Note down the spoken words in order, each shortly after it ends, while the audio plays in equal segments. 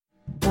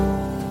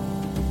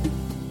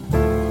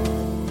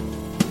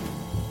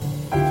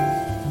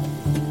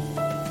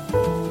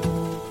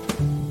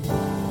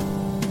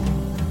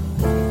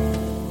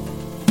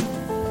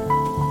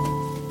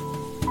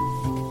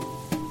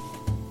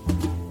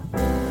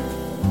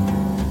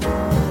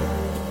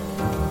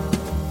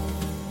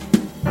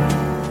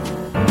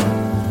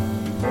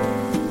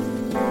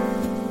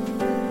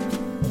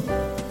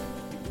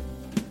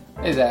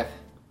Hey, Zach.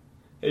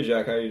 Hey,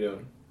 Jack, how you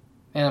doing?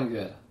 Man, I'm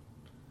good.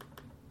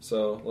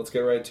 So, let's get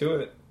right to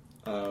it.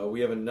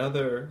 We have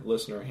another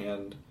listener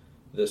hand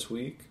this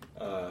week.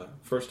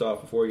 First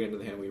off, before we get into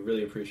the hand, we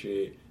really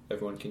appreciate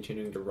everyone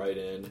continuing to write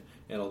in.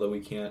 And although we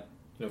can't,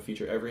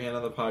 feature every hand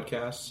on the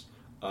podcast,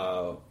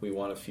 we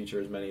want to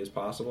feature as many as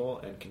possible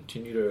and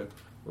continue to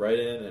write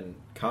in and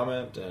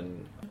comment.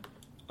 And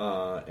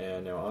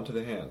now on to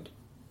the hand.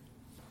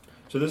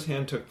 So this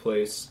hand took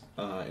place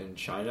in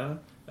China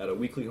at a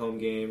weekly home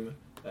game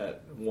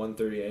at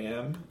 1:30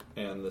 a.m.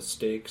 and the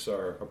stakes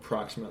are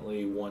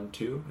approximately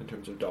 1-2 in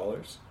terms of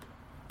dollars.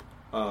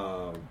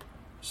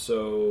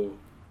 So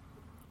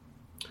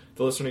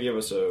the listener gave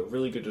us a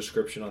really good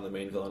description on the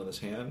main villain of this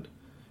hand.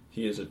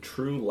 He is a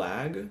true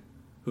lag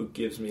who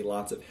gives me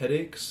lots of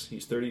headaches.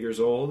 He's 30 years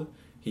old.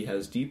 He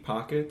has deep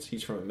pockets.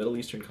 He's from a Middle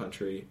Eastern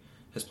country.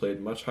 Has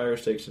played much higher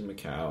stakes in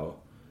Macau.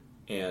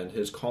 And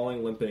his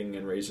calling, limping,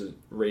 and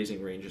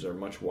raising ranges are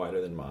much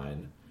wider than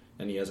mine.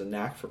 And he has a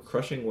knack for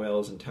crushing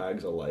whales and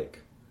tags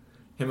alike.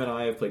 Him and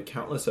I have played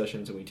countless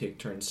sessions, and we take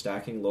turns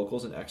stacking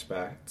locals and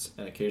expats,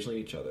 and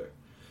occasionally each other.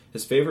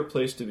 His favorite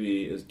place to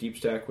be is deep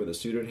stack with a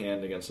suited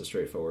hand against a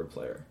straightforward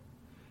player.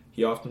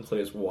 He often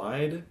plays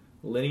wide,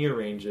 linear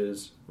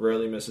ranges,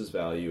 rarely misses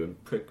value,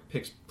 and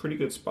picks pretty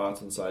good spots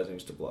and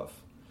sizings to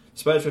bluff.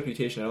 Despite his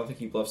reputation, I don't think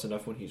he bluffs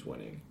enough when he's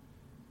winning.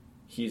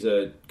 He's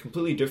a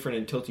completely different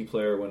and tilty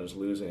player when he's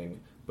losing,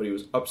 but he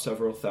was up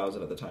several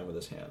thousand at the time of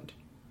this hand.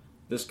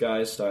 This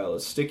guy's style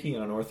is sticky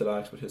and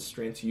unorthodox, but his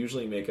strengths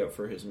usually make up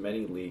for his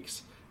many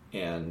leaks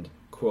and,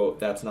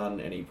 quote, that's not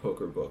in any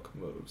poker book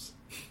moves.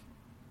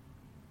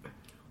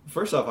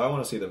 First off, I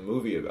want to see the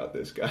movie about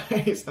this guy.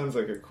 He sounds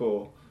like a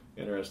cool,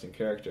 interesting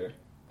character.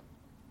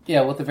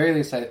 Yeah, well, at the very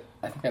least, I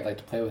think I'd like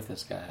to play with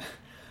this guy.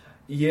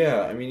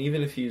 Yeah, I mean,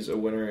 even if he's a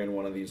winner in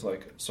one of these,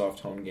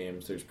 soft home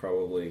games, there's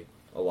probably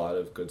a lot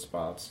of good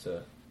spots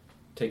to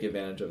take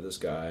advantage of this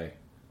guy,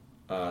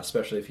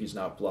 especially if he's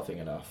not bluffing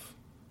enough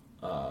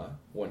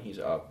when he's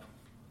up,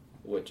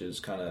 which is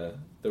kind of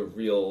the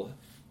real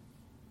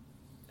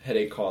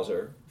headache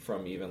causer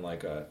from even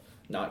a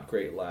not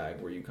great lag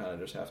where you kind of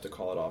just have to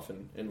call it off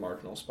in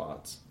marginal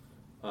spots.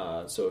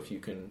 So if you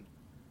can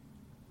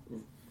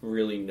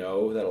really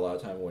know that a lot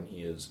of time when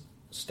he is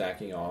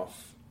stacking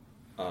off,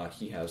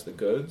 he has the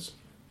goods,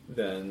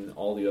 then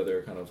all the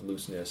other kind of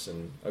looseness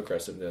and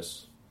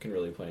aggressiveness can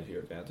really play into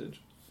your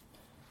advantage.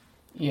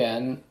 Yeah,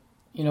 and,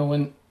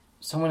 when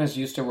someone is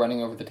used to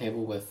running over the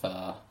table with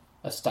a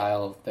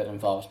style that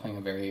involves playing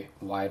a very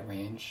wide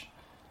range,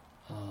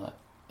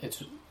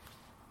 it's,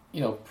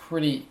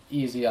 pretty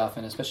easy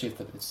often, especially if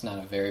it's not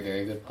a very,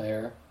 very good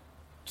player,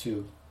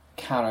 to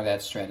counter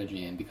that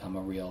strategy and become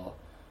a real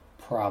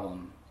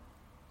problem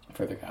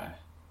for the guy.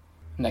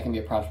 And that can be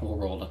a profitable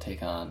role to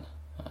take on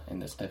in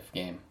this type of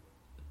game.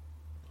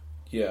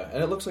 Yeah,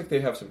 and it looks like they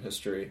have some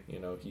history.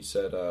 He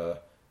said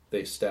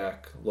they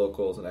stack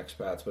locals and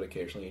expats, but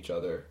occasionally each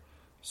other.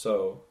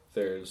 So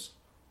there's,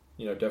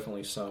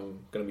 definitely going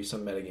to be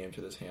some metagame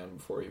to this hand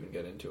before we even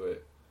get into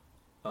it.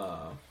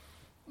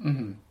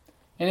 Mm-hmm.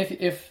 And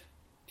if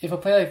a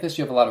play like this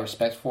you have a lot of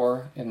respect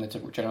for, and it's a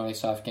generally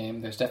soft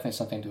game, there's definitely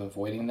something to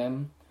avoiding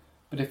them.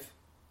 But if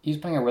he's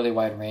playing a really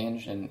wide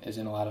range and is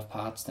in a lot of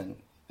pots, then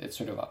it's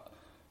sort of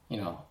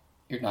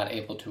you're not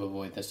able to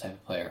avoid this type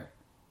of player.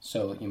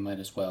 So you might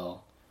as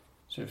well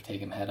sort of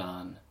take him head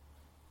on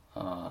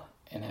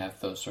and have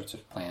those sorts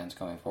of plans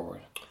going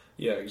forward.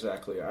 Yeah,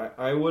 exactly.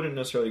 I wouldn't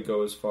necessarily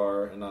go as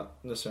far, and not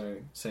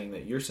necessarily saying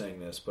that you're saying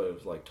this, but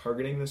it was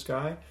targeting this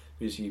guy,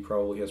 because he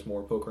probably has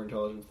more poker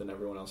intelligence than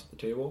everyone else at the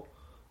table.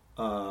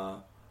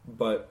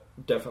 But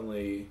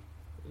definitely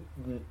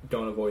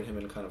don't avoid him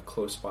in kind of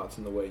close spots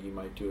in the way you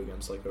might do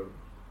against a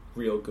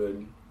real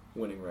good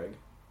winning reg.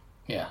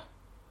 Yeah.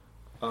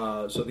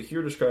 So the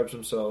hero describes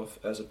himself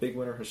as a big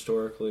winner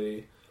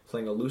historically,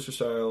 playing a looser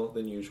style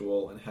than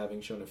usual, and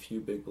having shown a few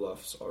big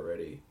bluffs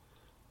already.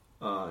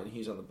 And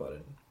he's on the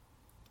button.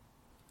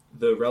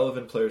 The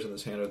relevant players in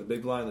this hand are the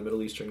big blind, the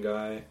Middle Eastern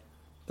guy.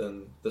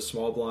 Then the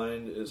small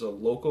blind is a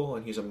local,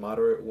 and he's a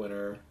moderate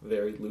winner,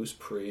 very loose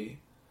pre.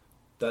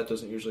 That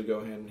doesn't usually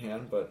go hand in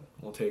hand, but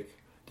we'll take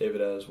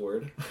David at his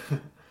word.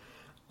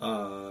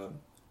 And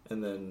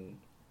then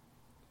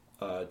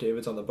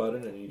David's on the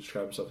button, and he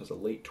describes himself as a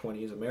late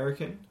 20s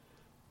American.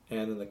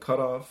 And then the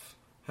cutoff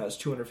has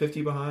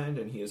 250 behind,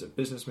 and he is a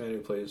businessman who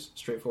plays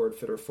straightforward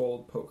fit or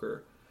fold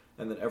poker.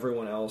 And then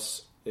everyone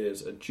else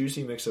is a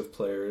juicy mix of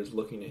players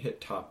looking to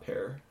hit top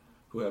pair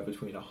who have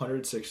between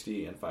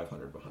 160 and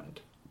 500 behind.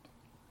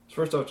 So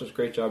first off, just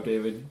great job,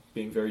 David,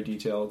 being very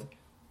detailed.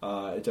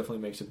 It definitely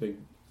makes a big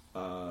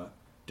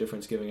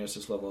difference giving us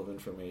this level of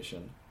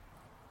information.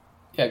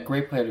 Yeah,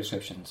 great player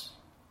descriptions.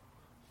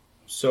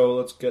 So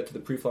let's get to the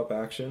pre-flop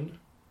action.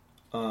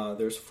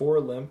 There's 4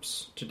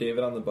 limps to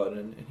David on the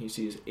button, and he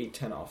sees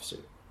 8-10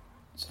 offsuit.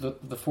 So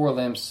the 4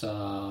 limps...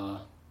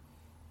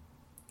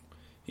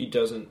 He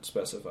doesn't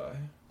specify.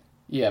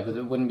 Yeah, but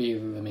it wouldn't be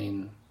either the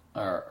main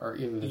or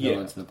either the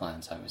villains or the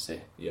blinds,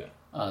 obviously. Yeah.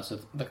 So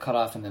the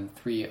cutoff and then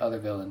 3 other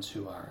villains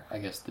who are, I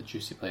guess, the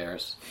juicy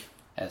players,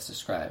 as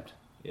described.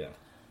 Yeah.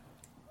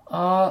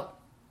 Well,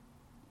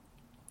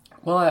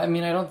 I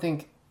mean, I don't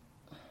think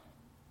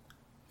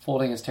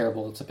folding is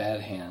terrible. It's a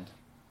bad hand.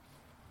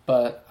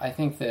 But I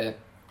think that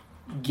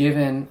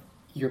given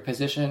your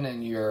position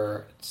and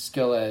your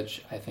skill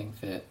edge, I think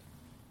that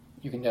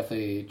you can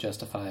definitely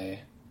justify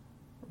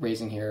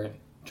raising here.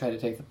 Try to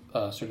take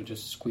sort of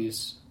just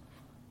squeeze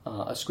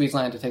a squeeze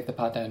line to take the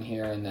pot down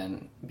here, and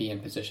then be in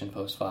position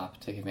post flop,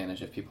 take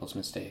advantage of people's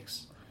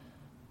mistakes.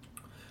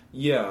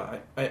 Yeah,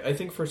 I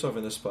think first off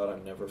in this spot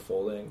I'm never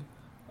folding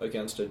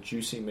against a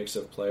juicy mix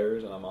of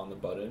players, and I'm on the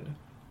button.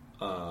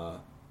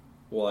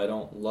 While I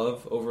don't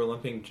love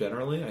overlimping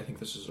generally, I think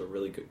this is a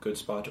really good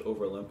spot to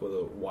overlimp with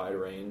a wide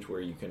range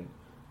where you can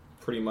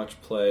pretty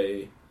much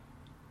play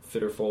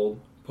fit or fold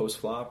post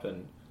flop,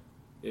 and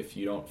if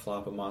you don't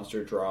flop a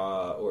monster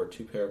draw or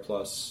two pair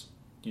plus,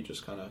 you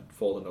just kind of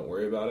fold and don't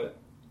worry about it.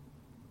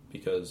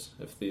 Because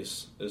if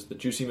this is the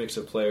juicy mix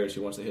of players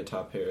who once they hit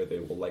top pair, they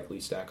will likely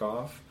stack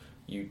off,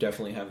 you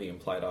definitely have the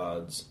implied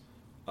odds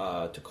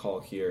to call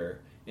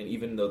here. And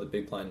even though the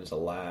big blind is a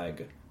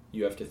lag,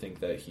 you have to think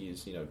that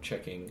he's,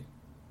 checking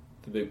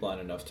the big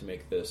blind enough to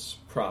make this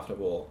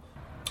profitable,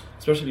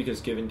 especially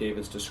because given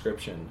David's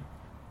description,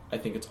 I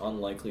think it's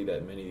unlikely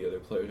that many of the other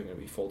players are going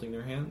to be folding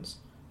their hands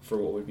for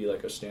what would be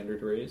like a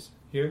standard raise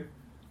here.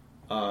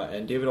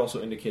 And David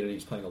also indicated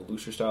he's playing a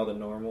looser style than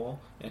normal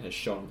and has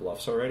shown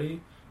bluffs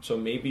already. So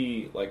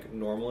maybe,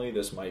 normally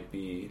this might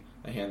be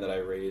a hand that I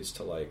raise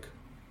to, $12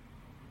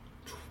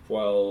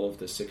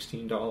 to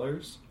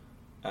 $16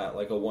 at, a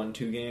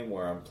 1-2 game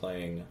where I'm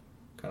playing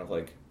kind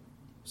of,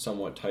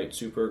 somewhat tight,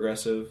 super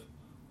aggressive.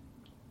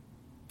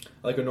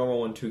 Like a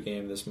normal 1-2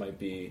 game, this might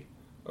be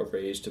a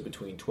raise to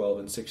between $12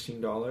 and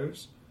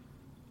 $16.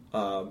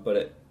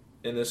 But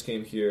in this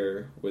game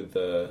here, with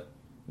the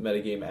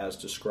metagame as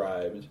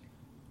described,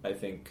 I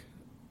think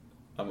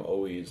I'm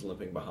always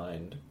limping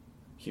behind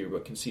here,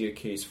 but can see a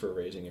case for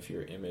raising if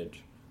your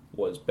image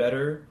was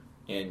better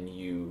and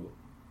you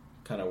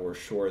kind of were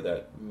sure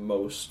that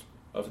most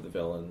of the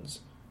villains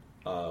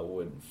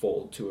would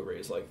fold to a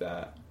raise like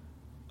that.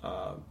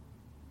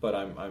 But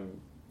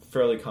I'm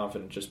fairly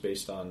confident, just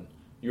based on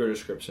your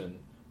description,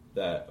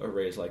 that a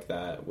raise like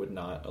that would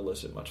not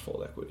elicit much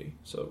fold equity,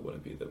 so it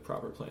wouldn't be the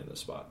proper play in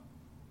this spot.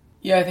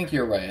 Yeah, I think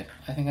you're right.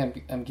 I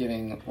think I'm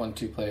giving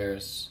 1-2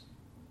 players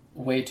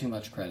way too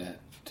much credit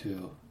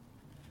to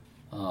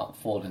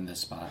fold in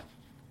this spot.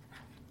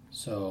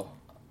 So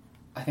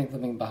I think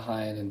living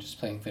behind and just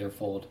playing fit or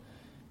fold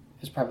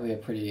is probably a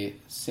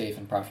pretty safe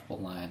and profitable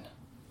line.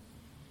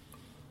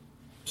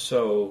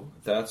 So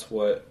that's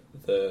what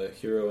the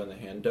hero in the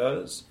hand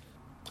does.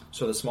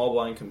 So the small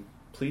blind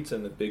completes,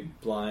 and the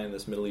big blind,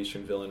 this Middle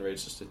Eastern villain,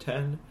 raises to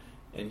 10.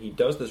 And he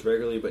does this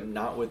regularly, but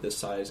not with the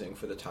sizing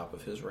for the top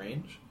of his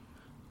range.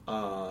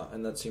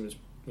 And that seems,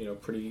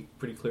 pretty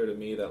clear to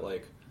me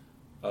that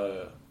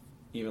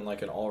even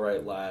an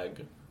all-right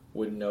lag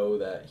would know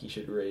that he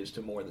should raise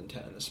to more than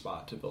 10 in the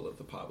spot to build up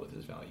the pot with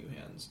his value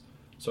hands.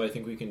 So I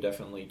think we can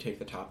definitely take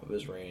the top of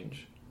his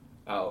range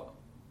out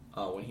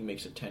when he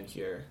makes it 10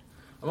 here.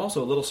 I'm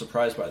also a little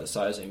surprised by the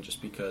sizing, just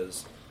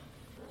because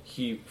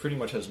he pretty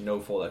much has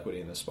no fold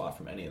equity in this spot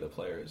from any of the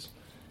players,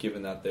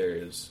 given that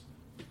there's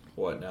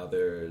 5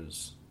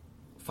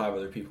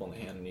 other people in the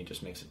hand and he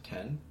just makes it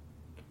 10.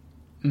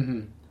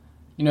 Mm-hmm.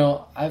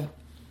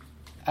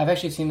 I've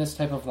actually seen this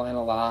type of line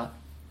a lot,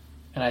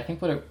 and I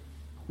think what it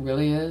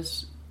really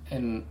is,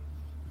 and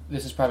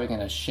this is probably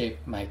going to shape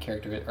my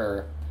character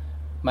or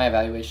my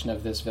evaluation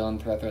of this villain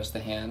throughout the rest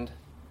of the hand,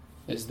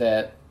 is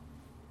that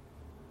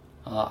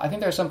I think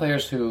there are some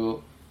players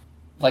who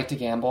like to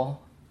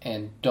gamble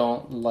and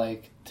don't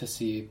like to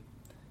see,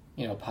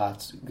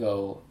 pots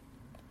go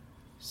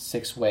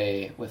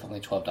 6-way with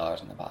only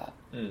 $12 in the pot.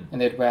 And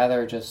they'd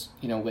rather just,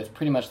 with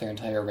pretty much their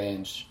entire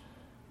range,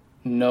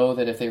 know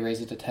that if they raise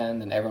it to 10,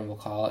 then everyone will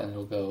call it and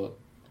it'll go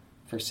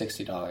for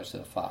 $60 to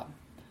the flop.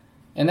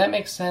 And that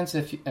makes sense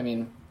I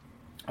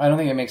don't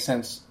think it makes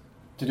sense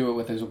to do it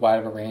with as wide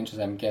of a range as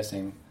I'm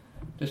guessing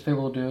most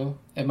people do.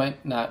 It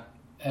might not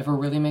ever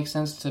really make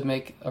sense to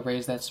make a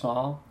raise that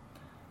small,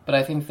 but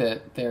I think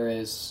that there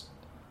are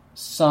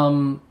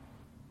some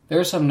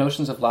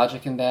notions of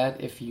logic in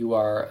that if you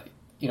are,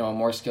 a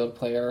more skilled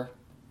player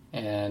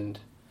and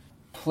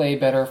play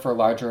better for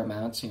larger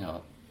amounts,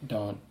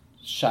 don't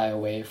shy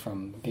away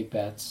from big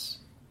bets,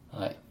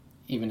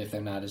 even if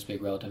they're not as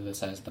big relative to the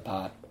size of the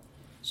pot.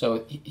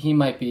 So he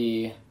might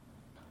be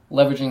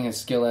leveraging his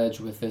skill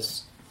edge with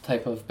this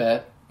type of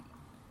bet,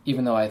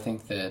 even though I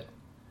think that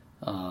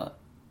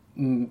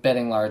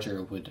betting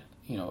larger would,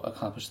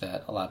 accomplish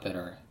that a lot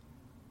better.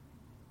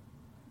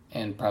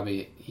 And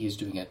probably he's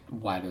doing it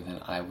wider than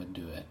I would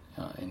do it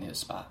in his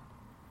spot.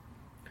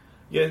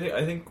 Yeah,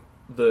 I think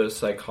the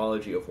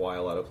psychology of why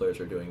a lot of players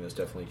are doing this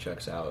definitely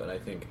checks out, and I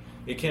think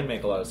it can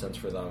make a lot of sense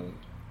for them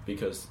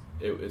because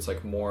it's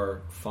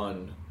more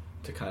fun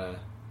to kind of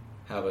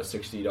have a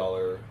 $60,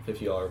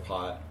 $50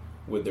 pot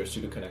with their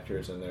pseudo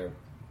connectors and their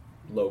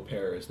low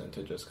pairs than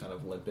to just kind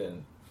of limp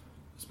in,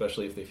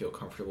 especially if they feel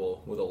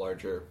comfortable with a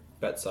larger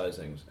bet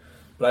sizings.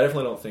 But I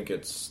definitely don't think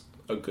it's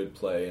a good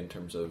play in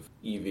terms of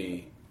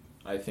EV.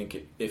 I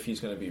think if he's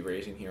going to be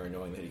raising here and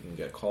knowing that he can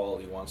get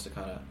called, he wants to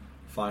kind of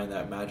find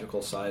that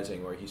magical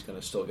sizing where he's going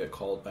to still get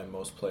called by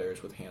most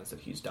players with hands that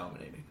he's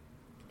dominating.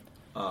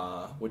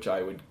 Which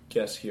I would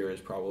guess here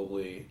is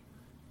probably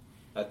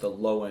at the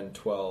low end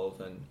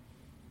 12 and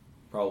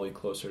probably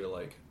closer to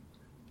like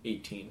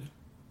 18.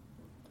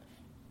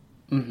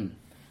 Mm-hmm.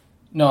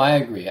 No, I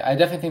agree. I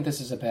definitely think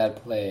this is a bad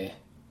play.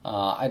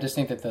 I just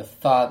think that the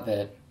thought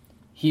that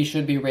he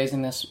should be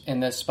raising this in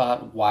this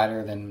spot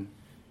wider than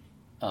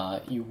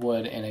you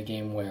would in a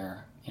game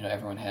where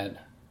everyone had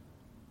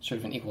sort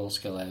of an equal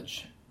skill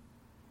edge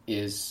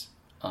is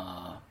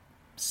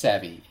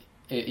savvy,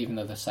 even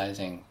though the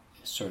sizing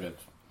sort of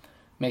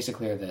makes it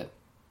clear that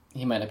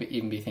he might not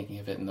even be thinking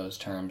of it in those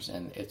terms,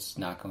 and it's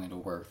not going to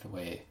work the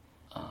way,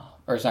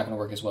 or it's not going to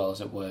work as well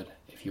as it would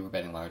if you were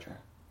betting larger.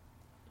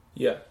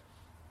 Yeah.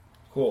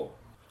 Cool.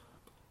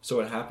 So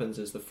what happens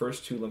is the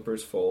first two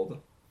limpers fold,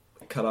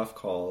 cutoff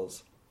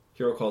calls,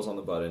 hero calls on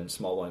the button,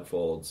 small blind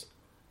folds,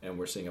 and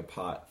we're seeing a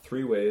pot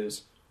three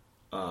ways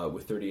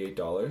with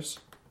 $38.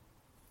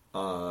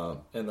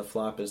 And the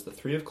flop is the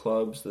 3 of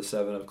clubs, the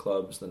 7 of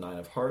clubs, the 9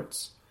 of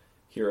hearts.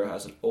 Hero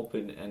has an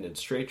open-ended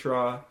straight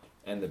draw,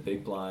 and the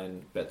big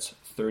blind bets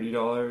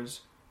 $30,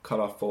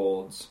 cutoff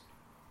folds,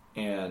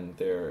 and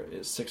there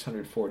is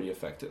 640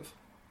 effective.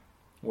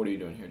 What are you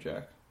doing here,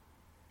 Jack?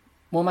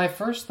 Well, my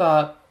first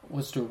thought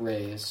was to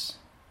raise,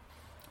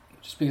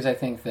 just because I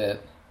think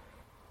that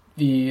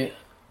the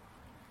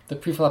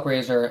preflop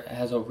raiser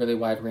has a really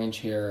wide range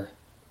here,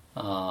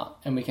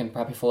 and we can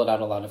probably fold out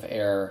a lot of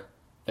air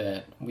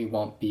that we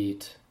won't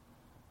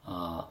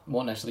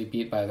necessarily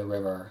beat by the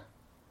river.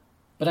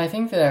 But I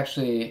think that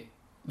actually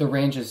the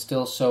range is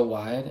still so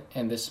wide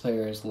and this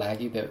player is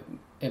laggy that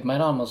it might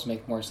almost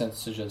make more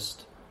sense to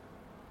just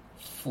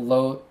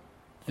float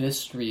this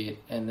street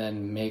and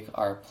then make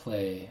our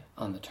play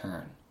on the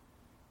turn.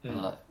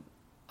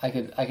 I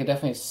could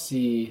definitely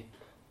see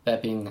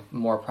that being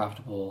more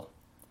profitable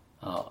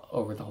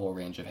over the whole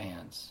range of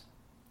hands.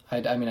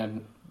 I mean,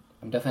 I'm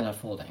definitely not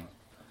folding.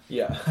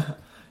 Yeah.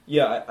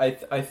 Yeah,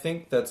 I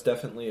think that's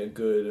definitely a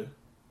good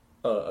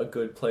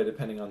play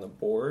depending on the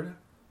board.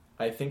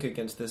 I think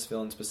against this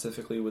villain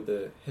specifically, with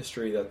the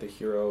history that the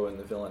hero and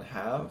the villain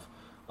have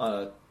on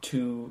a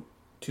two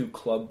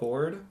club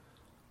board,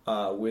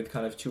 with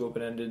kind of two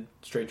open-ended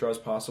straight draws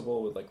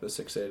possible with like the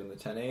 6-8 and the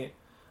 10-8,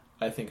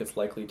 I think it's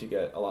likely to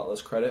get a lot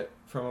less credit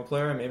from a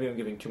player. Maybe I'm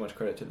giving too much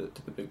credit to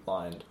the big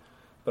blind,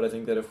 but I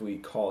think that if we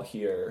call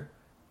here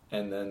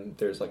and then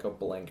there's like a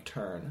blank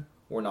turn,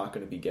 we're not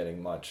going to be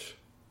getting much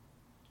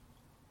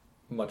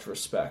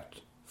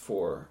respect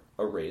for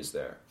a raise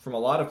there. From a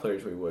lot of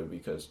players we would,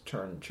 because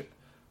turn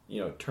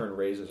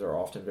raises are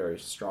often very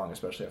strong,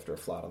 especially after a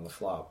flat on the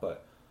flop.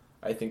 But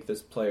I think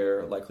this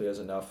player likely has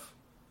enough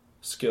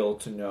skill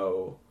to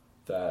know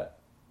that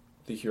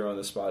the hero in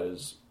this spot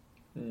is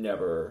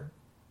never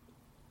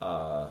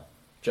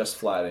just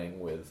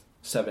flatting with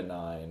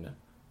 7-9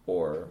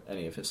 or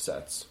any of his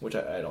sets, which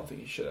I don't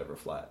think he should ever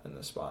flat in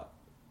this spot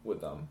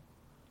with them.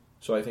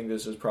 So I think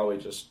this is probably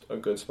just a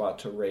good spot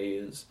to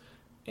raise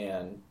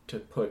and to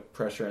put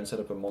pressure and set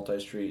up a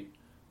multi-street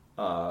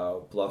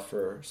bluff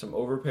for some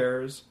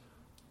overpairs,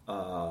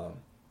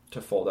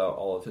 to fold out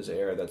all of his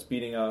air that's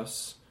beating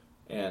us,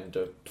 and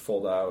to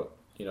fold out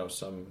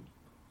some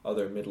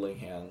other middling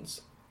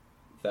hands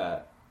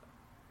that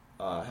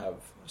have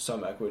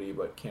some equity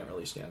but can't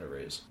really stand a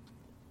raise.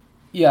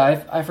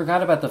 Yeah, I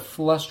forgot about the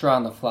flush draw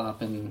on the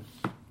flop, and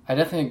I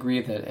definitely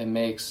agree that it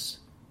makes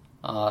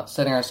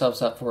setting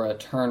ourselves up for a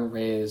turn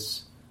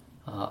raise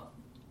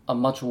a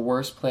much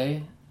worse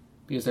play,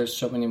 because there's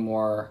so many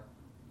more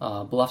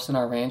bluffs in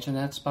our range in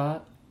that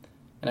spot,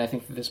 and I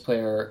think that this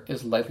player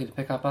is likely to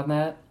pick up on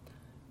that.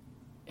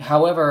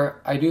 However,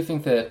 I do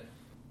think that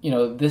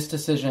this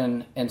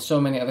decision and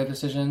so many other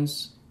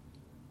decisions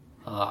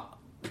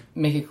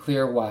make it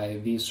clear why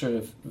these sort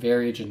of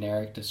very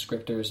generic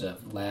descriptors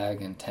of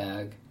lag and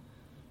tag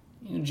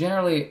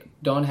generally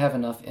don't have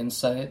enough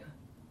insight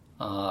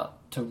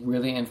to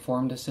really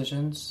inform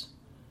decisions.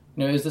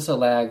 Is this a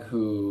lag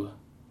who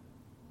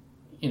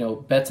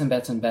bets and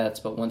bets and bets,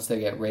 but once they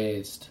get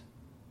raised,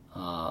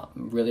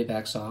 really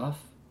backs off?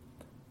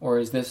 Or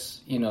is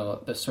this,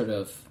 the sort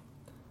of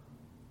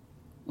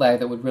lag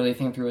that would really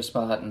think through a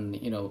spot and,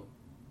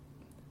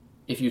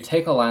 if you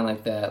take a line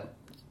like that,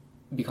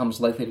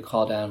 becomes likely to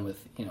call down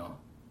with,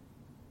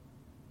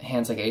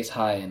 hands like ace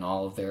high in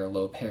all of their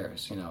low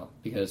pairs,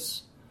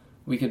 because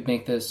we could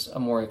make this a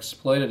more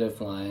exploitative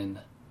line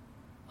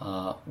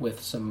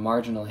with some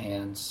marginal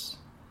hands,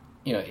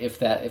 if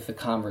the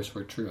converse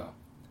were true.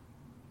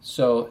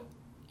 So,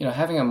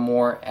 having a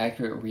more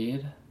accurate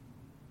read,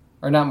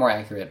 or not more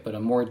accurate, but a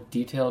more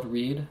detailed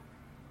read,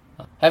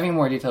 having a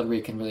more detailed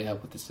read can really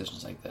help with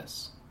decisions like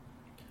this.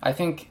 I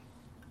think,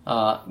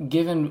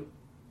 given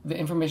the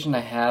information I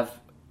have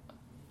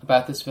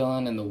about this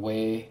villain and the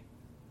way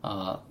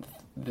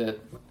that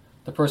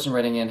the person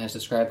writing in has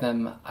described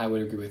them, I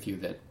would agree with you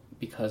that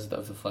because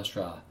of the flush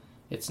draw,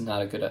 it's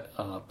not a good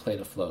play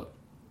to float.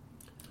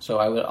 So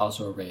I would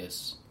also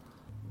raise.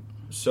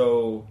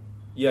 So,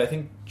 yeah, I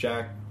think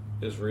Jack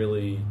is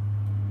really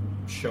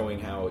showing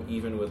how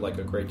even with like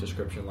a great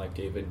description like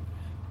David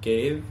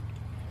gave,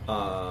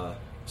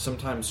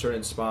 sometimes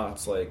certain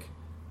spots like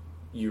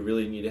you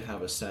really need to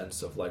have a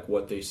sense of like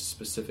what they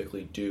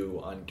specifically do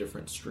on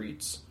different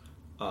streets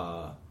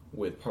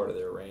with part of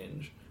their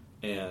range.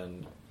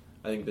 And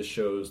I think this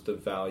shows the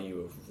value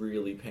of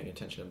really paying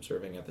attention,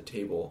 observing at the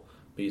table,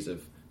 because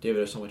if David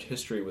has so much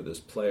history with this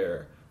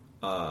player,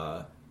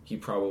 he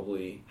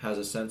probably has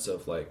a sense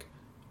of like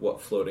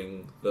what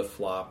floating the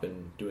flop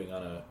and doing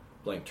on a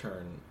blank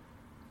turn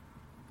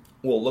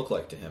will look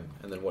like to him,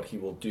 and then what he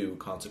will do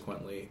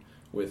consequently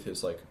with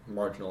his like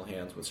marginal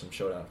hands with some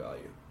showdown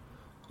value.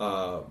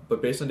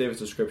 But based on David's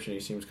description, he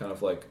seems kind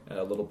of like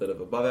a little bit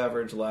of above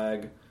average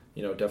lag,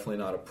 definitely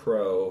not a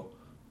pro,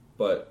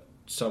 but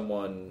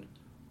someone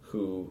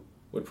who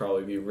would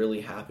probably be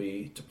really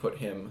happy to put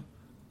him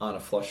on a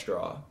flush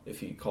draw if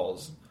he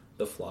calls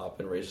the flop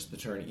and raises the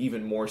turn,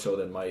 even more so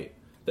than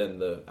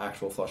the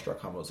actual flush draw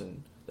combos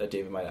that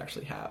David might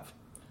actually have.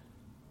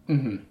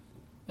 Mm-hmm.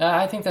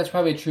 I think that's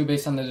probably true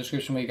based on the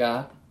description we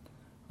got.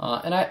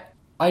 And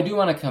I do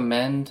want to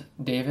commend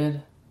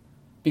David,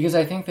 because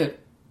I think that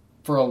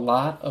for a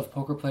lot of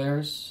poker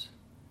players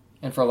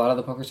and for a lot of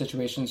the poker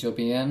situations you'll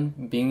be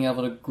in, being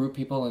able to group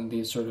people in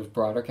these sort of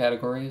broader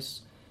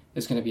categories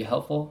is going to be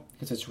helpful,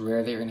 because it's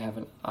rare that you're going to have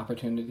an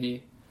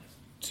opportunity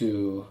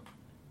to,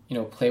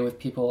 play with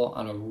people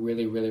on a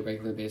really, really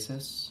regular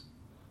basis,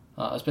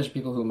 especially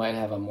people who might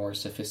have a more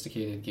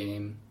sophisticated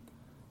game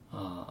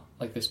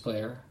like this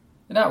player.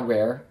 And not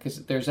rare,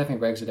 because there's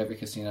definitely regs at every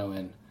casino,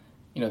 and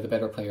the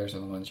better players are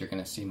the ones you're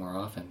going to see more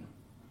often,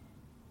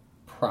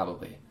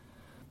 probably.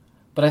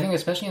 But I think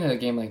especially in a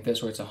game like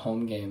this, where it's a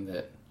home game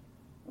that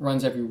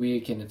runs every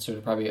week and it's sort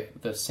of probably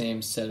the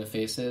same set of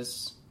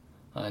faces,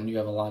 and you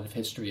have a lot of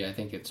history, I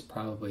think it's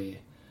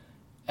probably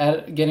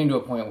getting to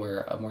a point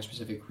where a more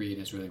specific read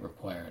is really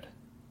required.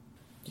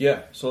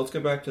 Yeah, so let's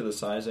get back to the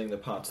sizing. The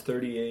pot's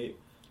 38,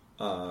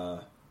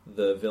 the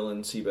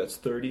villain c-bets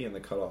 30, and the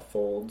cutoff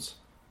folds.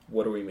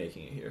 What are we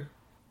making it here?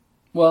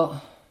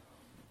 Well...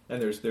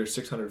 And there's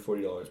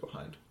 $640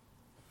 behind.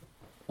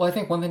 Well, I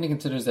think one thing to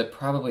consider is that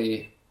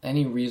probably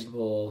any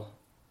reasonable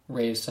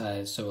raise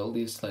size, so at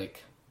least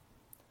like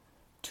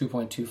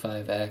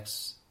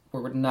 2.25x,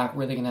 we're not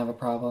really going to have a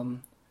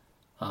problem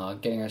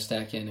getting our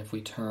stack in if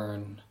we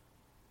turn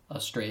a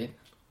straight.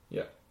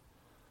 Yeah.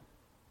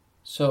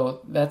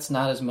 So that's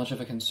not as much of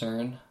a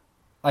concern.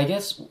 I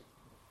guess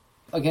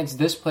against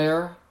this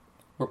player,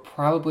 we're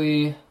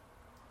probably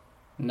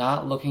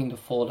not looking to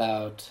fold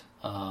out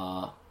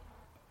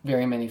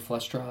very many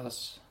flush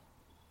draws.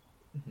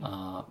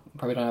 Mm-hmm.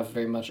 Probably don't have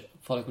very much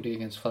fold equity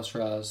against flush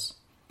draws.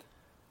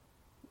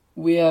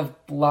 We have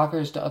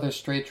blockers to other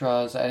straight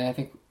draws, and I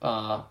think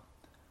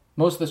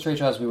most of the straight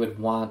draws we would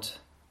want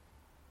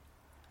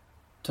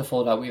to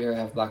fold out, we either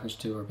have blockers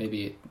to, or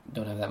maybe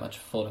don't have that much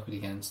fold equity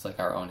against, like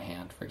our own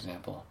hand, for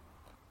example.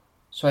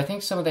 So I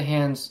think some of the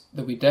hands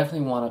that we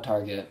definitely want to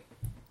target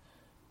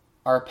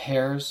are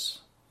pairs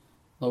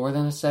lower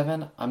than a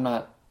 7. I'm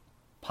not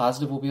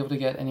positive we'll be able to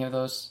get any of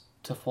those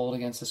to fold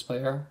against this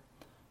player,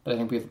 but I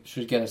think we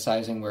should get a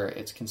sizing where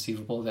it's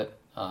conceivable that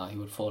he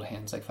would fold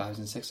hands like 5s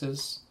and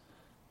 6s,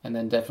 and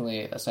then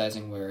definitely a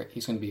sizing where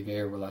he's going to be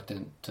very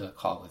reluctant to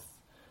call with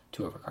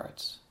 2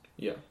 overcards.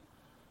 Yeah.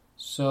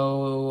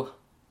 So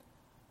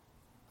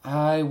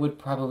I would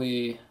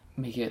probably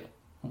make it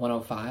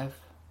 105.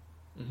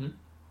 Mm-hmm.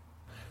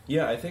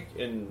 Yeah, I think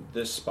in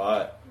this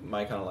spot,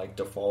 my kind of like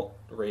default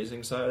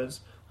raising size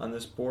on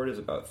this board is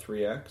about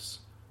 3x.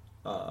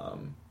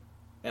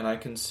 And I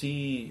can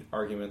see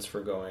arguments for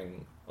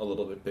going a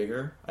little bit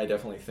bigger. I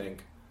definitely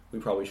think we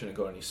probably shouldn't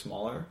go any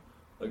smaller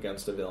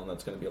against a villain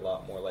that's going to be a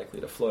lot more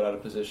likely to float out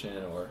of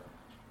position or,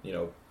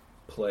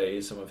 play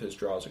some of his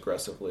draws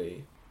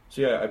aggressively.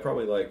 So yeah, I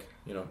probably like,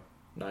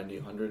 90,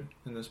 100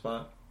 in this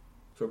spot.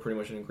 So we're pretty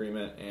much in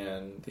agreement.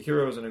 And the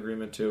hero is in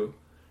agreement too.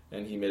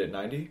 And he made it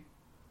 90.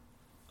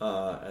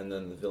 And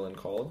then the villain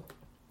called.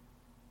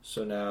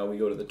 So now we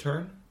go to the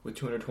turn with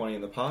 220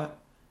 in the pot.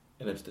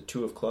 And it's the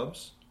 2 of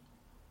clubs.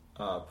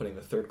 Putting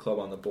the 3rd club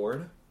on the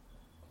board.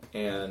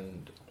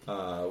 And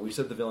we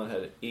said the villain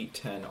had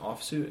 8-10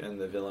 offsuit, and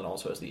the villain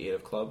also has the 8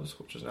 of clubs,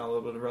 which is now a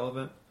little bit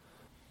irrelevant.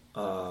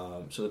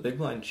 So the big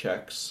blind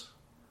checks,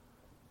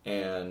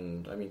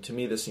 and I mean, to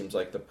me, this seems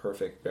like the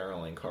perfect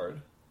barreling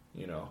card.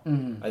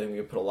 Mm-hmm. I think we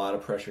could put a lot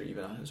of pressure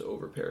even on his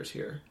overpairs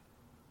here.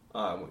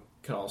 We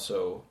can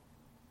also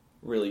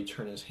really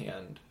turn his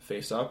hand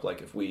face up.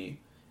 Like if we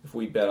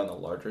bet on the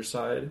larger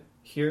side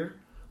here,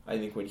 I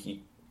think when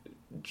he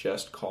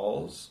just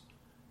calls,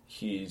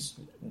 he's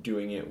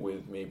doing it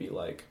with maybe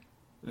like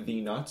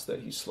the nuts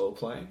that he's slow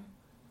playing,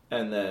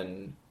 and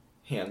then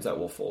hands that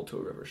will fold to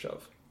a river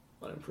shove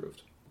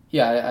unimproved.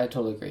 Yeah, I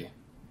totally agree.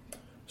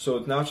 So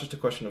now it's just a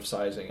question of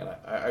sizing, and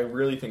I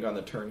really think on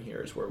the turn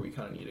here is where we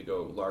kind of need to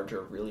go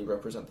larger, really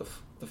represent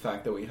the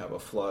fact that we have a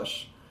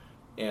flush,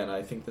 and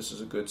I think this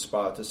is a good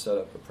spot to set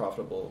up a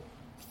profitable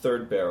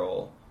 3rd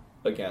barrel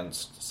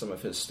against some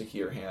of his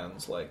stickier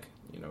hands, like,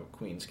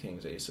 queens,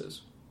 kings,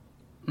 aces.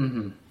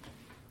 Mm-hmm.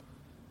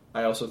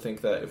 I also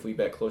think that if we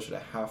bet closer to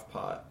half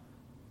pot,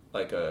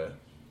 like a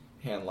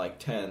hand like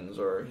tens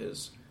or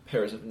his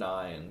pairs of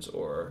nines,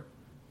 or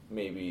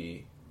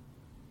maybe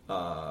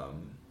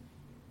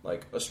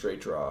like a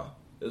straight draw,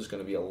 is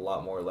going to be a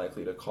lot more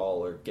likely to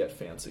call or get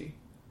fancy.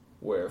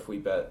 Where if we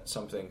bet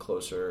something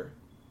closer,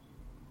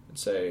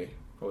 let's say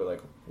probably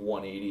like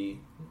 180,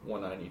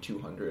 190,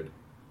 200,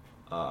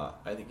 I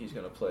think he's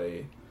going to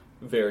play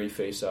very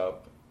face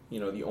up.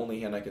 The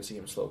only hand I could see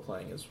him slow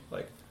playing is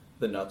like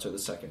the nuts or the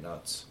second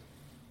nuts.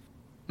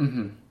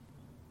 Mm-hmm.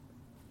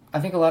 I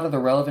think a lot of the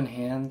relevant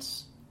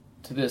hands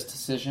to this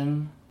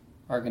decision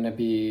are going to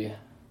be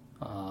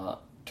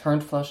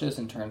turned flushes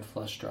and turned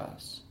flush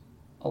draws.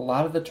 A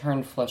lot of the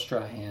turned flush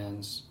draw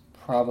hands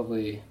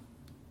probably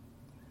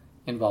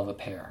involve a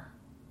pair.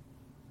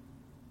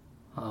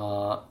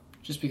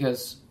 Just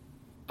because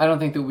I don't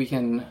think that we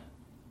can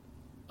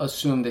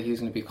assume that he's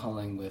going to be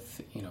calling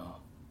with,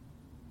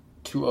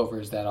 2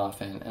 overs that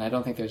often, and I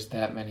don't think there's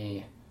that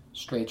many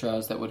straight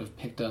draws that would have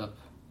picked up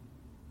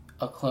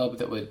a club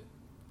that would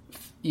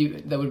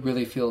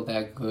really feel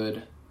that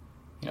good,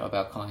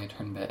 about calling a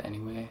turn bet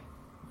anyway.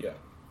 Yeah.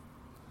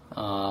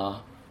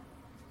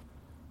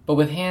 But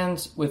with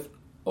hands, with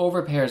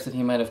overpairs that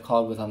he might have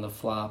called with on the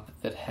flop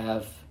that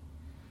have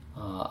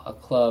a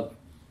club,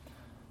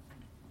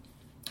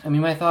 I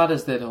mean, my thought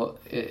is that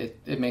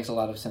it makes a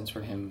lot of sense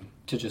for him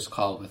to just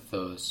call with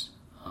those,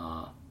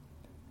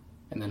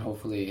 and then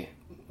hopefully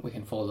we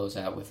can fold those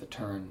out with a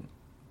turn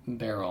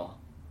barrel.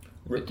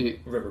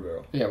 River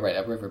barrel. Yeah, right,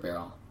 a river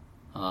barrel.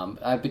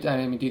 I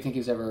mean, do you think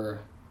he's ever...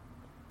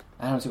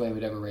 I don't see why he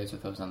would ever raise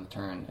with those on the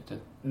turn.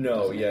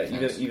 No, yeah,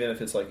 even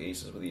if it's like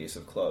aces with the ace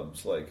of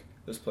clubs, like,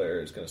 this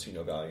player is going to see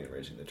no value in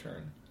raising the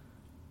turn.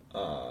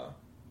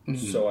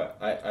 So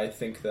I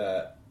think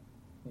that,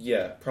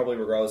 yeah, probably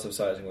regardless of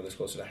sizing, whether it's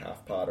closer to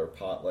half pot or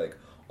pot, like,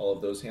 all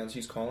of those hands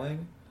he's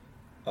calling.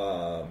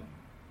 But,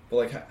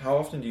 like, how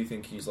often do you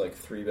think he's, like,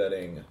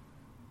 3-betting,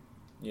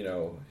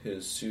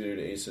 his suited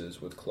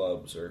aces with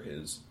clubs or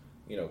his,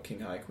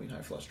 king high, queen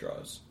high flush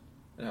draws?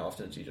 And how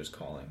often is he just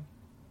calling?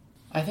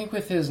 I think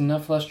with his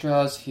nut flush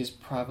draws, he's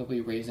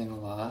probably raising a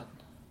lot.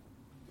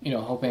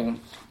 Hoping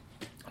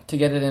to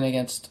get it in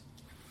against,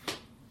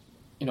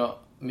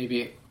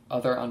 maybe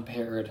other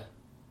unpaired,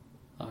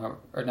 or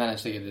not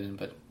necessarily get it in,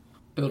 but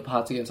build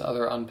pots against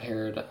other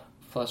unpaired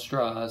flush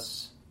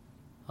draws,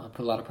 put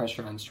a lot of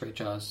pressure on straight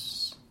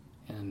draws,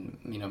 and,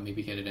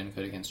 maybe get it in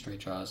good against straight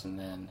draws, and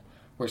then,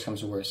 worst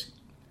comes to worst,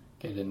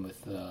 get it in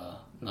with the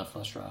nut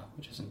flush draw,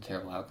 which isn't a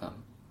terrible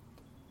outcome.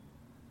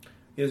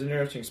 He has an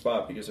interesting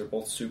spot because they're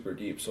both super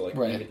deep, so, like,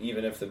 right.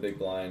 even if the big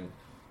blind,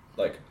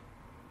 like,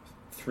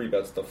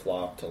 3-bets the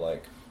flop to,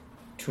 like,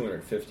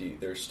 250,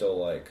 there's still,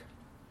 like,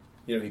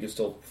 he could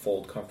still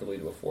fold comfortably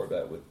to a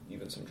 4-bet with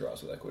even some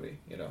draws with equity,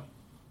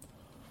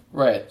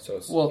 Right. So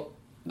well,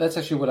 that's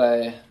actually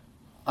what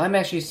I'm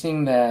actually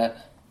seeing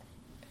that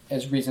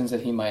as reasons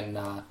that he might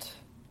not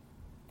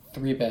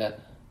 3-bet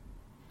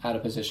out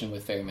of position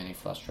with very many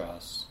flush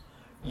draws.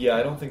 Yeah,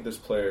 I don't think this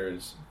player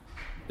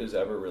is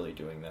ever really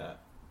doing that.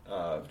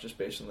 Just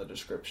based on the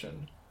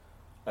description,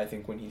 I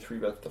think when he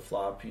 3-bets the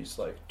flop, he's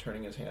like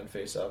turning his hand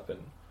face up and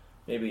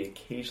maybe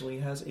occasionally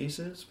has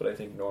aces, but I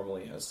think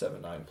normally has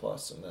 7-9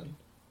 plus, and then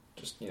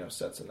just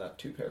sets in that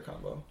 2-pair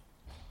combo.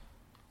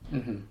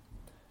 Mm-hmm.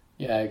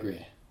 Yeah, I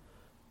agree.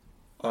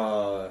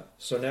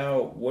 So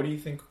now, what do you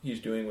think he's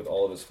doing with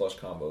all of his flush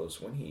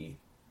combos when he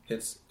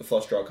hits the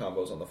flush draw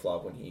combos on the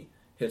flop when he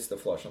hits the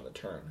flush on the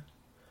turn?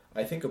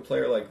 I think a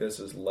player like this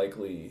is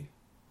likely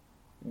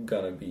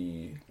gonna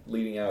be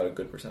leading out a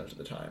good percentage of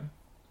the time,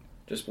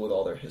 just with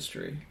all their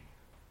history.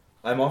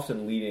 I'm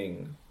often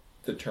leading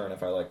the turn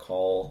if I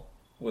call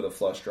with a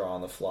flush draw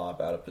on the flop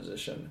out of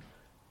position,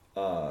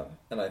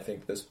 and I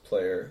think this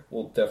player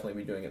will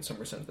definitely be doing it some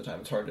percent of the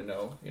time. It's hard to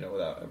know,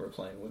 without ever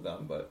playing with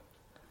them, but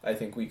I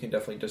think we can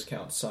definitely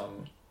discount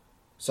some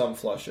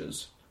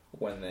flushes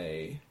when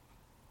they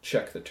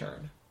check the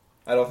turn.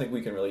 I don't think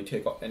we can really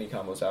take any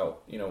combos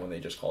out, when they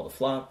just call the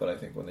flop, but I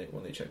think when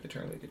they check the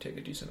turn, we could take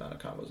a decent amount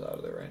of combos out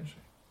of their range.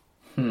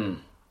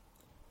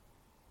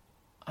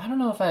 I don't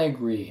know if I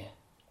agree.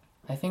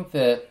 I think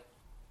that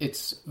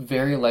it's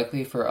very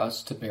likely for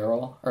us to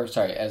barrel, or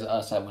sorry, as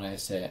us, when I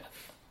say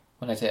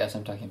us,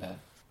 I'm talking about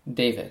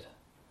David.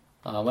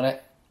 I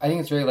think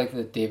it's very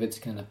likely that David's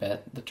going to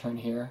bet the turn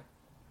here,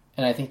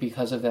 and I think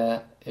because of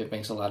that, it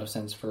makes a lot of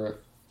sense for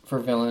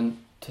Villain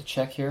to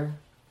check here,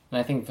 and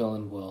I think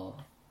Villain will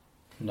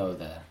know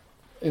that.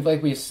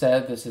 Like we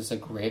said, this is a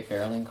great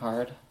barreling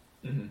card,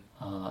 and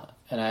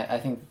I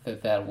think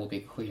that will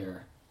be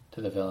clear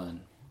to the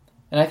Villain,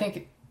 and I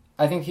think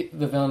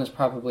the Villain is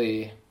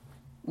probably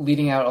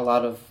leading out a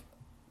lot of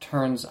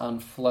turns on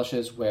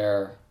flushes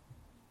where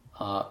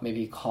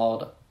maybe he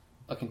called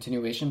a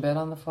continuation bet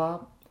on the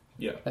flop.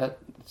 Yeah, that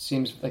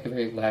seems like a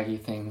very laggy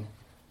thing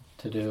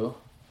to do.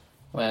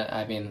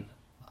 I've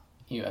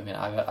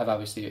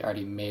obviously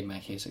already made my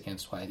case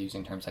against why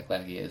using terms like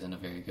laggy isn't a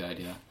very good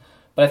idea.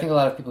 But I think a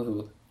lot of people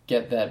who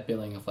get that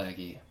billing of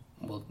laggy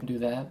will do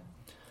that.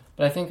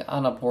 But I think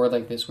on a board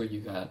like this where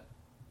you got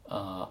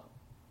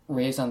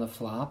raise on the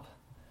flop,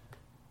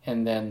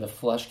 and then the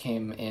flush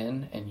came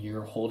in, and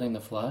you're holding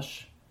the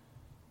flush,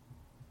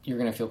 you're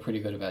going to feel pretty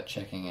good about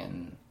checking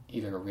and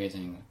either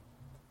raising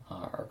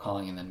or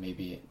calling, and then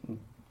maybe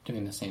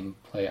doing the same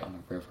play on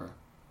the river.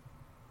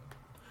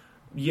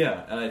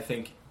 Yeah, and I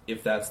think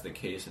if that's the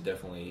case, it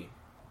definitely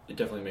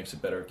makes a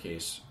better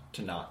case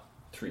to not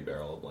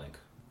 3-barrel a blink.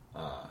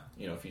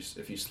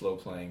 If he's slow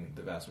playing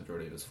the vast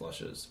majority of his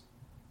flushes,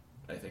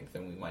 I think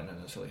then we might not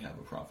necessarily have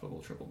a profitable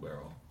triple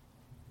barrel.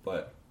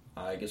 But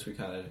I guess we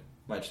kind of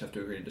might just have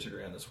to agree to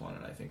disagree on this one,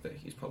 and I think that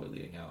he's probably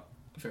leading out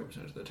a fair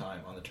percentage of the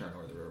time on the turn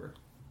or the river.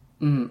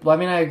 Well, I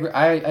mean, I agree.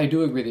 I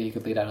do agree that he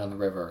could lead out on the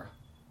river,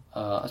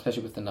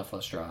 especially with the nut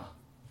flush draw,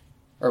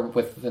 or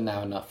with the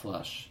now nut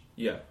flush.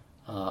 Yeah.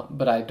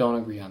 But I don't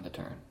agree on the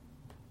turn.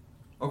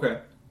 Okay.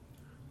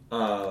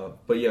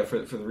 But yeah, for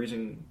the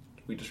reason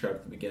we described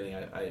at the beginning,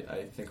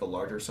 I think a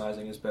larger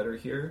sizing is better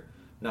here.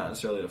 Not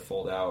necessarily to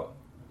fold out,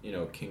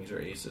 kings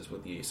or aces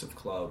with the ace of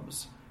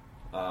clubs,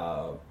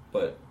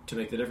 but to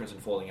make the difference in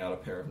folding out a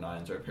pair of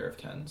nines or a pair of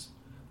tens.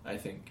 I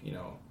think,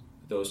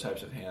 those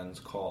types of hands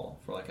call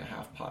for like a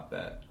half pot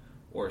bet,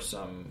 or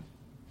some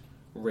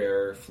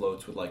rare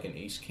floats with like an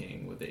ace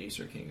king with the ace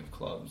or king of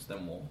clubs,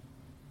 then we'll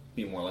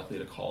be more likely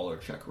to call or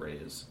check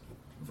raise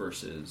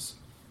versus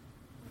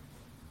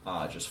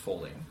just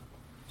folding.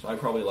 So I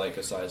probably like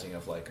a sizing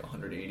of like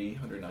 180,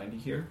 190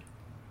 here,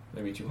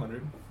 maybe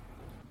 200.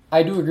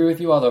 I do agree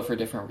with you, although for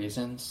different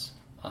reasons.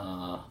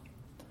 I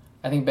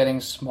think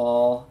betting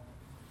small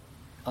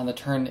on the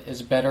turn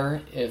is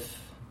better if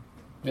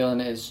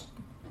villain is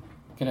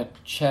going to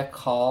check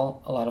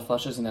call a lot of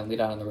flushes and then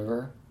lead out on the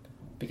river,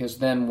 because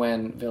then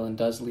when villain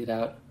does lead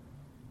out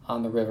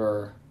on the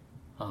river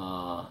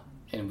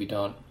and we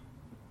don't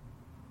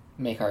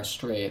make our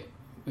straight,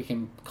 we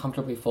can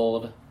comfortably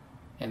fold,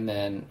 and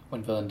then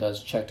when villain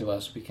does check to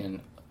us, we can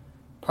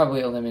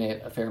probably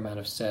eliminate a fair amount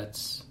of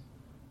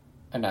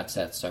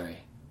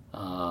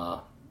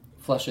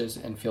flushes,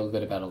 and feel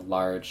good about a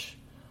large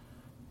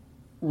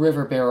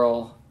river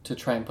barrel to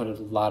try and put a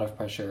lot of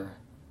pressure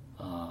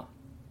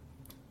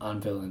on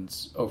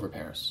villain's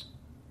overpairs.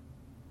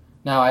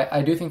 Now,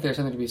 I do think there's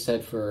something to be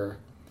said for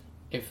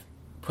if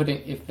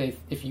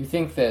you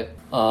think that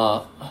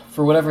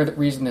for whatever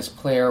reason this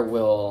player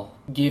will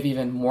give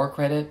even more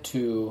credit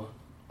to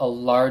a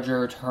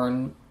larger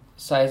turn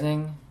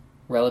sizing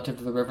relative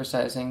to the river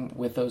sizing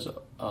with those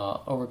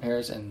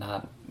overpairs, and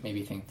not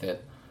maybe think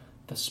that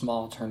the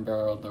small turn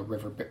barrel, the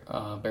river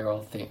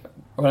barrel thing.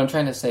 What I'm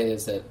trying to say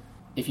is that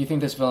if you think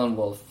this villain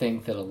will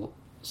think that a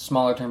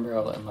smaller turn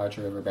barrel and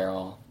larger river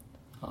barrel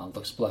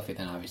looks bluffy,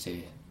 then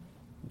obviously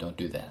don't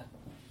do that.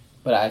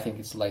 But I think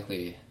it's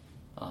likely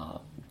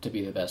to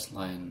be the best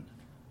line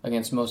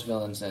against most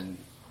villains, and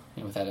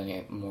without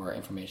any more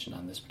information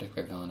on this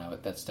particular villain,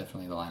 that's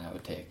definitely the line I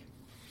would take.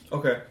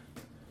 Okay.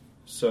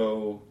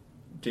 So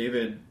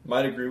David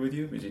might agree with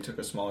you because he took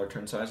a smaller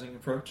turn sizing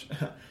approach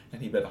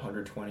and he bet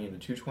 120 into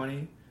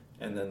 220,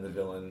 and then the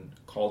villain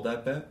called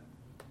that bet.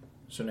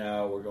 So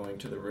now we're going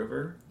to the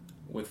river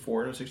with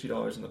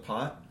 $460 in the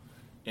pot,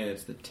 and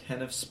it's the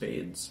 10 of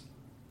spades,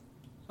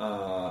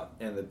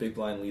 and the big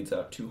blind leads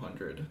out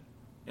 200,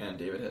 and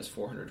David has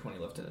 420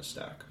 left in his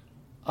stack.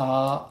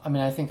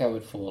 I think I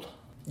would fold.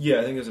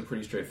 Yeah, I think it's a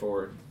pretty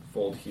straightforward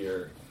fold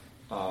here.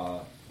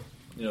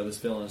 This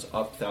villain is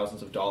up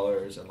thousands of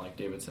dollars, and like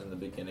David said in the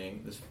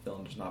beginning, this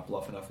villain does not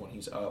bluff enough when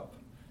he's up.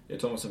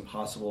 It's almost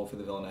impossible for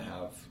the villain to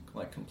have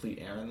like complete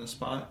air in this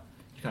spot.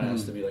 It kind of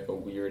has to be like a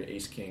weird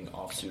ace-king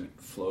offsuit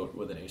float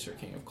with an ace or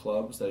king of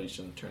clubs that he's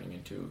just turning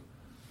into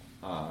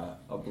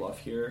a bluff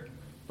here.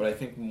 But I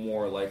think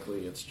more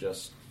likely it's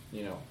just,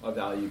 a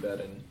value bet,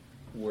 and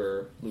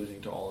we're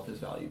losing to all of his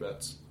value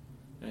bets.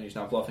 And he's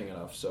not bluffing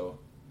enough, so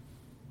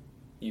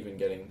even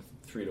getting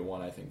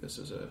 3-1, I think this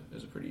is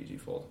a pretty easy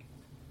fold.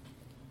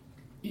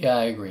 Yeah,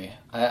 I agree.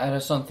 I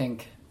just don't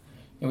think...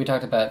 we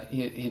talked about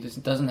he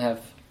just doesn't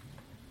have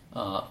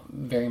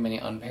very many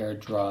unpaired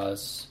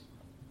draws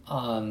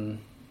on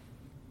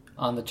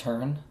the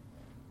turn.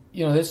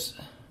 This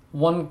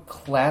one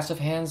class of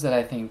hands that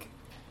I think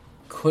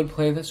could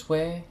play this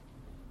way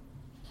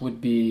would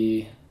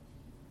be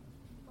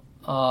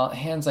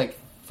hands like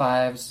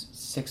 5s,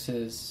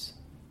 6s,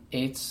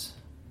 8s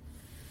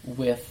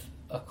with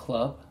a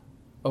club.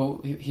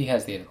 Oh, he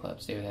has the 8 of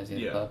clubs. David has the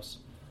 8 of clubs.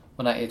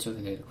 Well, not 8s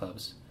with the 8 of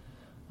clubs.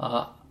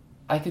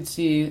 I could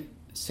see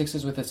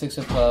 6s with the 6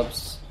 of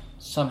clubs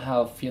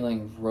somehow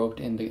feeling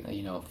roped into,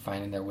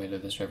 finding their way to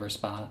this river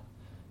spot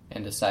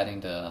and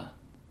deciding to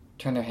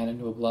turn their hand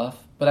into a bluff.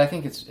 But I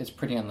think it's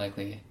pretty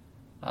unlikely.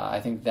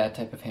 I think that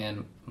type of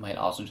hand might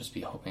also just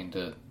be hoping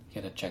to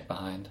get a check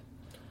behind.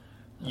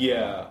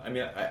 Yeah,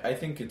 I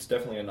think it's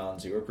definitely a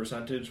non-zero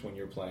percentage when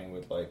you're playing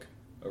with like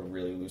a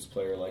really loose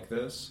player like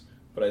this.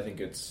 But I think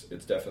it's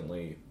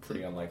definitely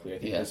pretty unlikely. I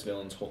think this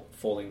villain's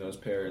folding those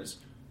pairs,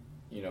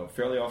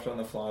 fairly often on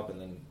the flop and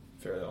then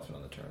fairly often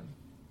on the turn.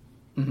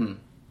 Mm-hmm.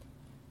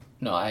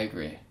 No, I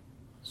agree.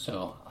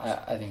 So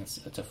I think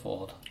it's a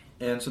fold.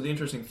 And so the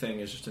interesting thing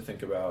is just to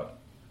think about,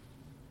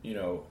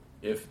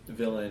 if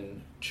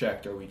villain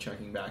checked, are we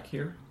checking back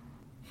here?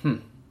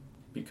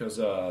 Because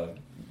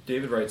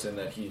David writes in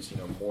that he's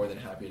more than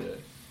happy to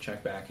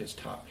check back his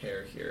top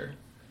pair here,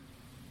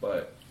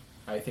 but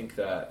I think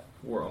that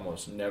we're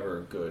almost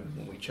never good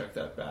when we check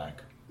that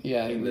back.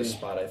 Yeah, in this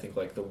spot, I think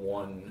like the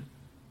one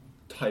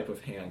type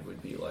of hand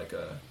would be like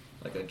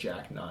a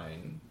Jack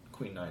 9,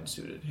 Queen 9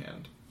 suited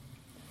hand.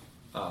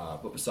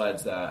 But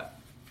besides that,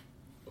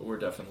 we're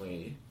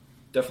definitely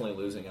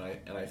losing,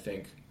 and I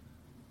think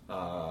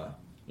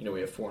we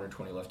have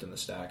 420 left in the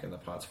stack, and the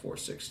pot's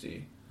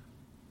 460.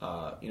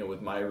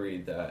 With my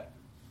read that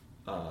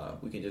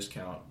we can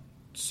discount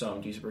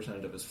some decent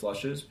percentage of his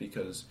flushes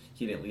because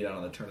he didn't lead out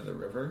on the turn of the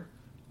river.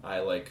 I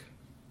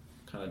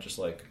kind of just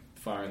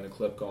firing the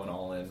clip, going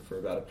all in for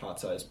about a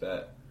pot-sized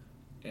bet,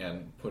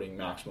 and putting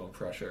maximum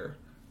pressure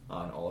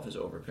on all of his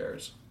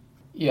overpairs.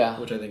 Yeah.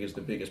 Which I think is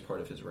the biggest part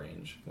of his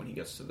range when he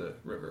gets to the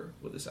river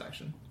with this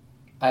action.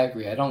 I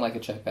agree. I don't like a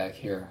check back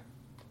here.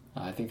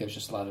 I think there's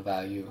just a lot of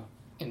value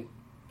in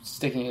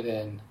sticking it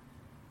in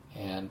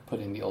and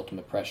putting the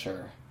ultimate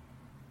pressure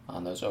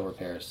on those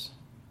overpairs.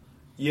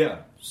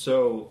 Yeah.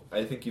 So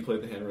I think you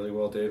played the hand really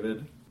well,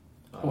 David.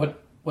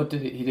 What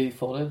did he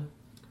folded?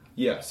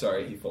 Yeah,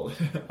 sorry, he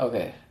folded.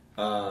 Okay.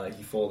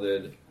 He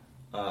folded.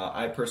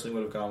 I personally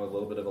would have gone with a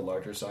little bit of a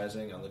larger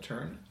sizing on the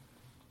turn,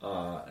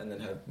 and then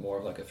had more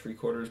of a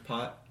 3/4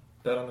 pot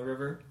bet on the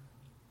river.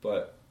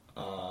 But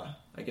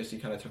I guess he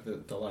kind of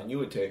took the line you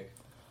would take.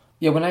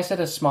 Yeah, when I said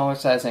a smaller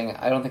sizing,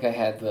 I don't think I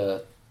had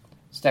the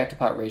stack to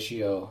pot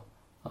ratio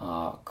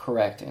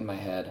correct in my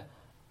head.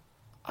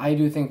 I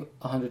do think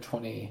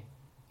 120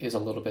 is a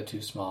little bit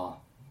too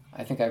small.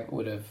 I think I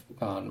would have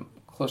gone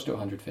close to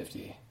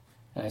 150,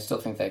 and I still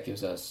think that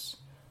gives us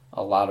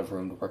a lot of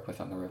room to work with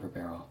on the river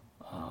barrel,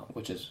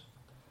 which is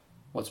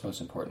what's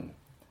most important.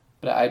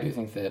 But I do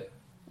think that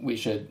we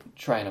should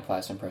try and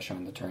apply some pressure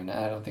on the turn.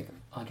 I don't think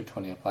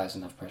 120 applies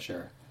enough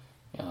pressure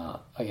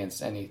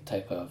against any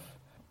type of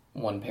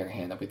one pair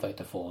hand that we'd like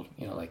to fold.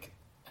 Like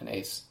an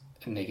ace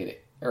naked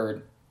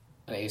or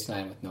an ace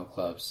 9 with no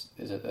clubs.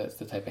 That's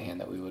the type of hand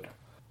that we would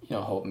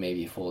hope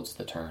maybe folds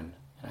the turn.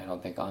 And I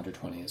don't think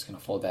 120 is going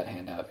to fold that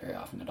hand out very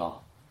often at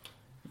all.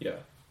 Yeah.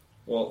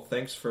 Well,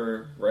 thanks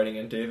for writing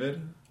in,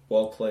 David.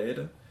 Well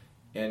played.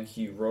 And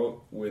he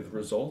wrote with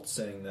results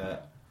saying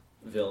that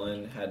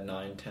villain had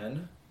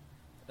 9-10.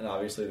 And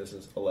obviously this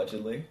is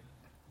allegedly.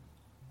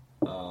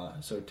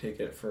 So take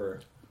it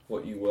for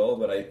what you will.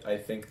 But I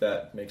think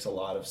that makes a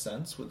lot of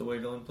sense with the way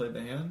villain played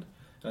the hand.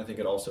 And I think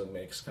it also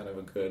makes kind of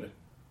a good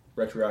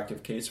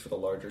retroactive case for the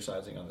larger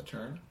sizing on the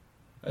turn.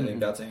 I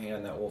think that's a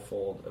hand that will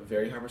fold a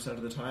very high percent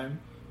of the time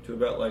to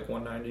about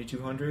 190,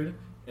 200,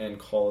 and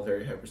call a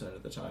very high percent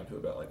of the time to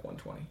about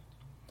 120.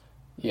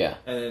 Yeah.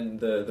 And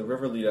the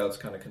river lead out's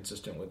kind of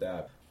consistent with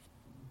that.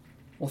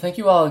 Well, thank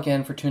you all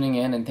again for tuning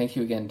in, and thank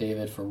you again,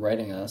 David, for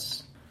writing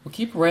us. Well,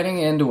 keep writing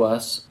into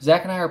us.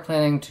 Zach and I are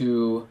planning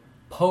to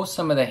post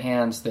some of the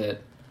hands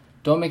that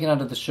don't make it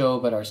onto the show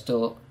but are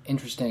still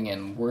interesting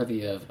and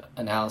worthy of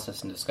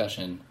analysis and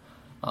discussion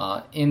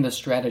in the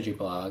strategy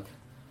blog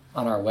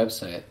on our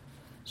website.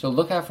 So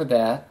look out for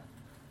that,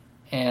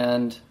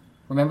 and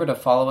remember to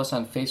follow us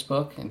on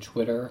Facebook and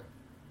Twitter,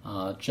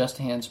 Just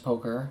Hands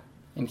Poker,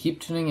 and keep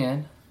tuning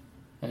in,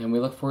 and we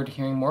look forward to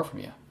hearing more from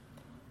you.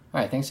 All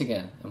right, thanks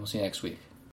again, and we'll see you next week.